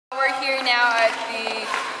here now at the...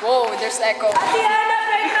 Whoa, there's echo.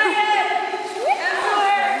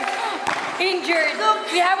 Injured.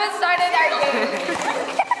 We haven't started our game.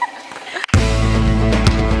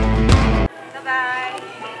 Bye-bye.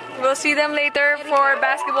 We'll see them later for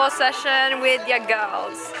basketball session with ya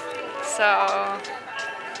girls. So,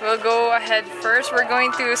 we'll go ahead first. We're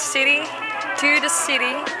going to the city,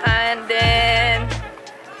 and then,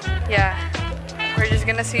 yeah. We're just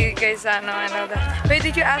gonna see you guys and all that. Wait,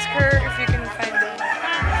 did you ask her if you can find them?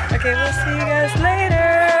 Okay, we'll see you guys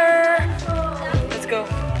later. Let's go.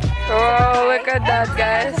 Oh, look at that,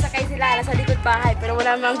 guys. Sakay si Lala sa likod bahay, pero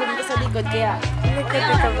wala namang bumito sa likod, kaya... Look at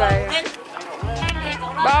the kabayo.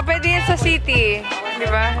 Baka pwede yan sa city. Di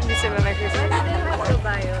ba? Hindi sila nag-city.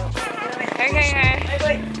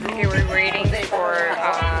 Okay, we're waiting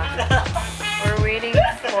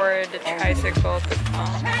for the tricycle to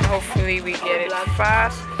come. Hopefully we get it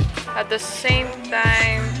fast. At the same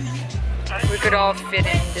time, we could all fit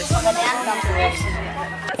in this place.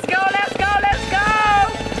 Let's go, let's go, let's go!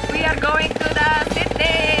 We are going to the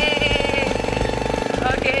city!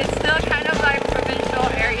 Okay, it's still kind of like provincial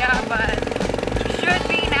area, but should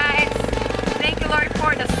be nice. Thank you, Lord,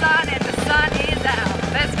 for the sun, and the sun is out.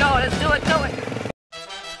 Let's go, let's do it, do it!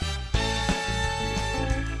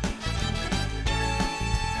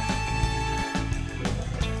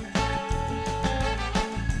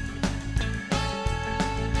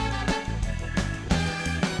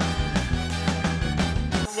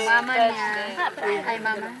 Mama niya. Ay,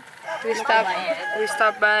 mama. We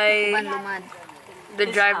stopped by the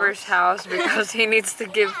driver's house because he needs to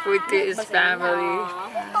give food to his family.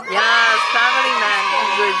 Yes, family man,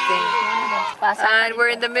 good thing. And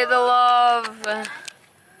we're in the middle of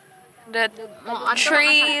the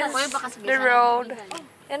trees, the road,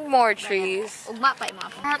 and more trees.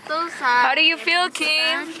 How do you feel,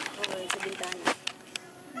 Kim?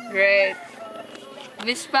 Great.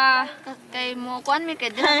 Miss Pa. Kay mo, kuan mi kay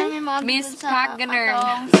dili mi mo Miss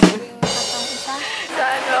Pagadian.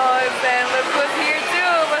 Sana Ben was here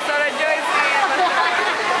too. Masara Joyce.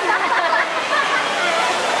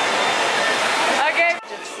 Okay.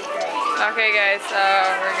 Okay, guys.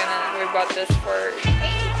 We bought this for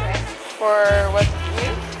what?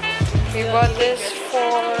 We bought this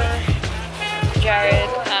for Jared,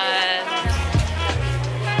 and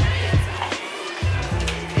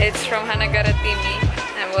it's from Hanagaratimi.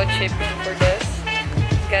 And we'll chip in for this.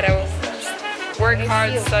 Gotta work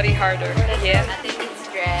hard, study harder. Yeah.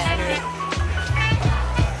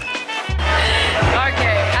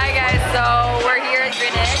 Okay, hi guys. So we're here at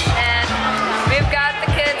Greenwich, and we've got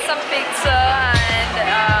the kids some pizza, and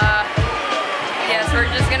yes, we're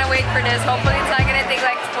just gonna wait for this. Hopefully, it's not gonna take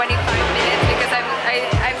like 25 minutes because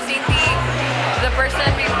I've seen the person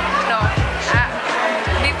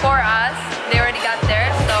before us. They already got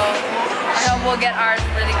theirs, so. I hope we'll get ours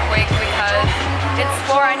really quick because it's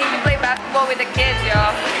 4. I need to play basketball with the kids,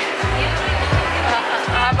 y'all.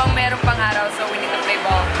 Habang meron pang araw, so we need to play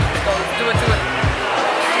ball. So let's do it.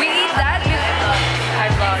 We eat that? I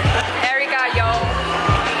vlog. Erica, yo.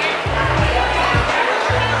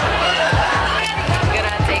 I'm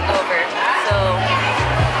gonna take over. So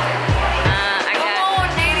I got. Come on,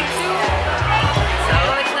 82. So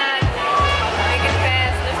it's not. Make it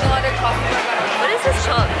fast. There's no other coffee. What is this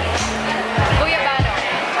called?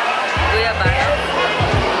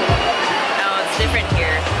 No, it's different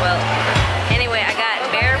here. Well, anyway, I got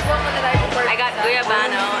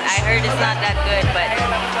Guyabano. I heard it's not that good, but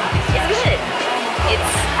it's good.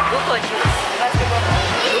 It's buko juice.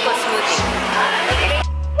 Buko smoothie.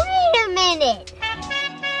 Wait a minute.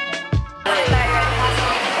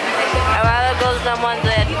 A while ago, someone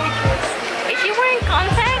said, is she wearing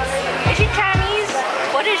contacts? Is she Chinese?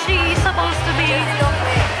 What is she supposed to be?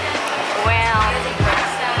 Well,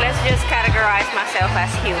 let's just categorize myself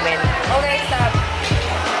as human. Okay, stop.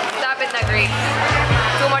 Stop it, Nagri.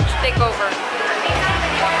 Too much takeover.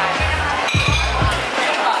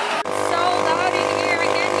 So loud in here, I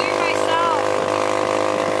can't hear myself.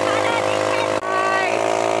 Hi.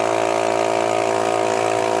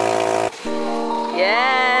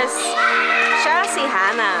 Yes. Siya si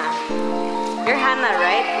Hannah. You're Hannah,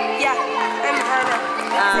 right? Yeah, I'm Hannah.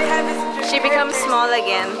 She becomes small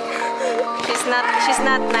again. She's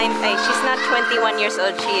not 21 years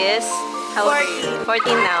old. She is how old are you?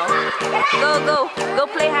 14 now. Go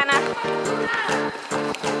play, Hannah.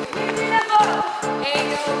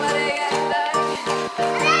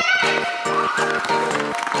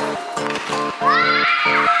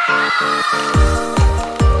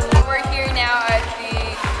 We're here now at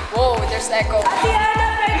the... Whoa, there's echo.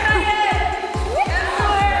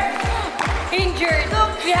 Injured.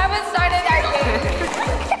 We haven't started our game.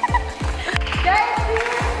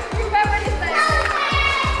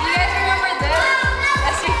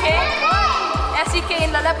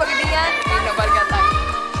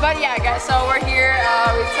 So we're here.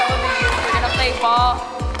 We told you we're gonna play ball,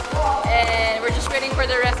 and we're just waiting for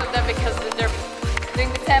the rest of them because they're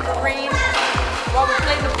doing the tambourine while we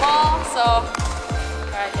play the ball. So